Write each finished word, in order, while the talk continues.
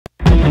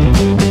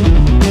Hey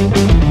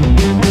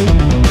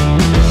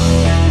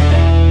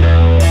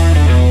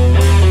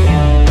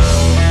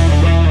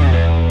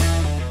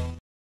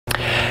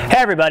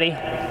everybody,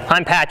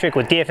 I'm Patrick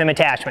with DFM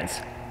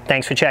Attachments.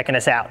 Thanks for checking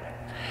us out.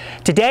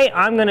 Today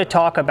I'm going to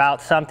talk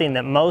about something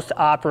that most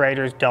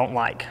operators don't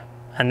like,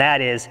 and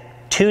that is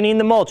tuning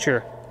the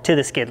mulcher to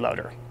the skid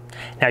loader.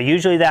 Now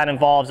usually that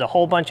involves a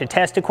whole bunch of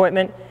test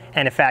equipment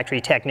and a factory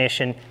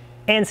technician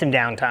and some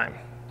downtime.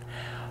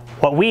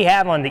 What we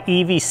have on the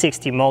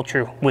EV60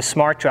 mulcher with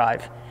Smart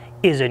Drive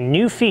is a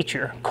new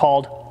feature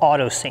called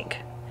AutoSync.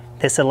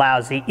 This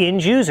allows the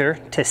end user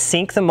to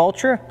sync the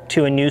mulcher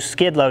to a new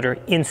skid loader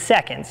in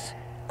seconds,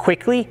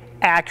 quickly,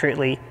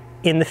 accurately,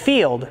 in the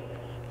field,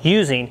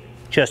 using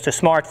just a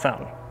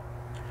smartphone.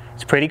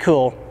 It's pretty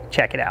cool.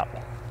 Check it out.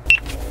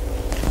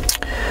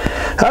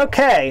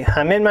 Okay,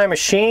 I'm in my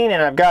machine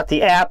and I've got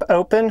the app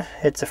open.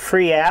 It's a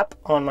free app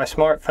on my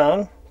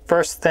smartphone.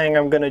 First thing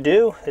I'm going to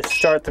do is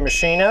start the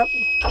machine up.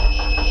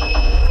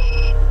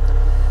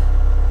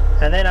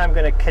 And then I'm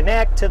going to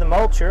connect to the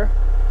mulcher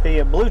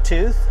via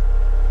Bluetooth.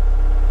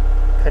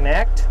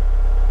 Connect.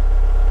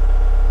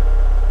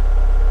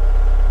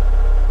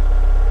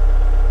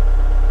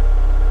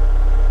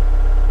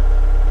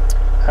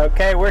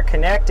 Okay, we're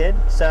connected.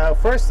 So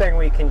first thing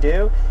we can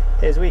do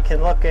is we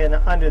can look in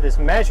under this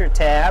measure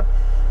tab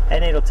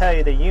and it'll tell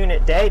you the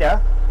unit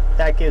data.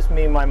 That gives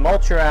me my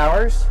mulcher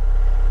hours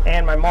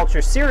and my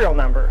mulcher serial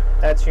number.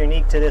 That's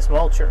unique to this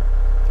mulcher.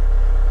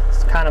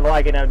 It's kind of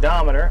like an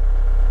odometer.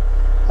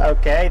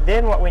 Okay,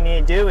 then what we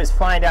need to do is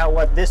find out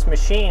what this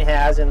machine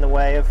has in the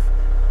way of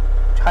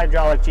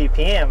hydraulic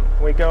GPM.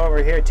 We go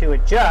over here to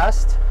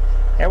adjust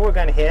and we're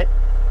going to hit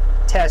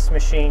test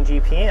machine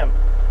GPM.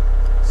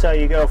 So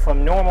you go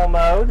from normal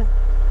mode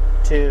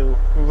to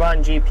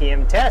run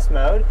GPM test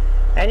mode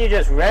and you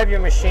just rev your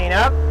machine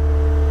up,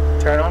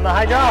 turn on the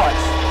hydraulics.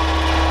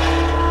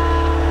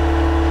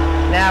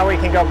 Now we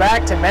can go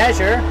back to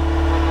measure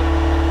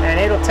and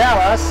it'll tell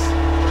us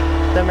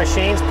the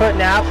machine's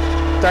putting out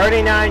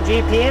 39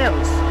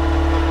 GPMs.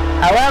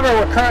 However,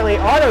 we're currently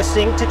auto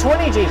sync to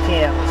 20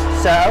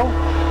 GPMs. So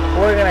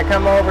we're going to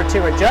come over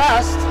to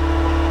adjust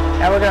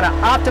and we're going to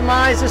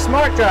optimize the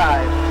Smart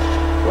Drive.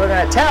 We're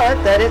going to tell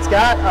it that it's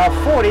got a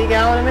 40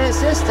 gallon a minute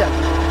system.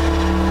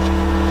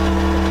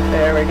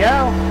 There we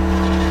go.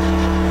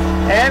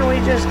 And we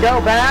just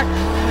go back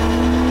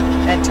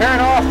and turn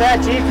off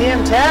that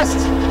GPM test.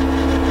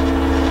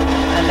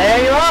 And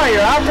there you are,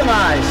 you're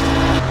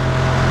optimized.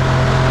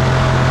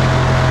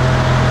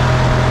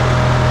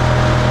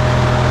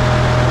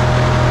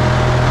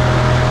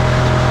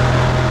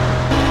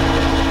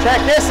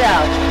 Check this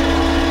out.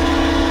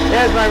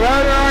 There's my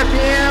rotor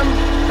RPM,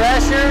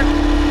 pressure,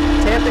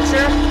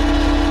 temperature.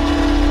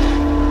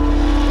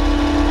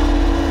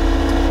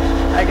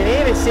 I can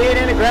even see it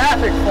in a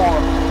graphic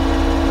form.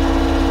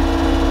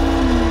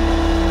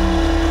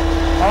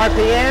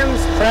 RPMs,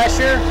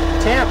 pressure,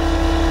 temp.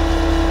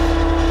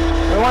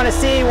 We want to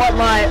see what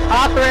my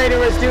operator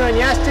was doing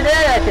yesterday.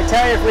 I could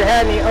tell you if we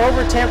had any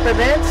over temp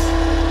events.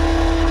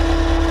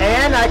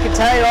 And I could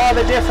tell you all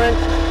the different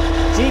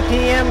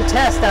GPM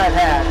test I've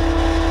had.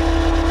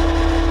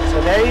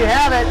 So there you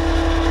have it.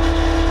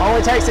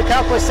 Only takes a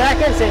couple of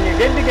seconds and you're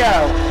good to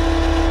go.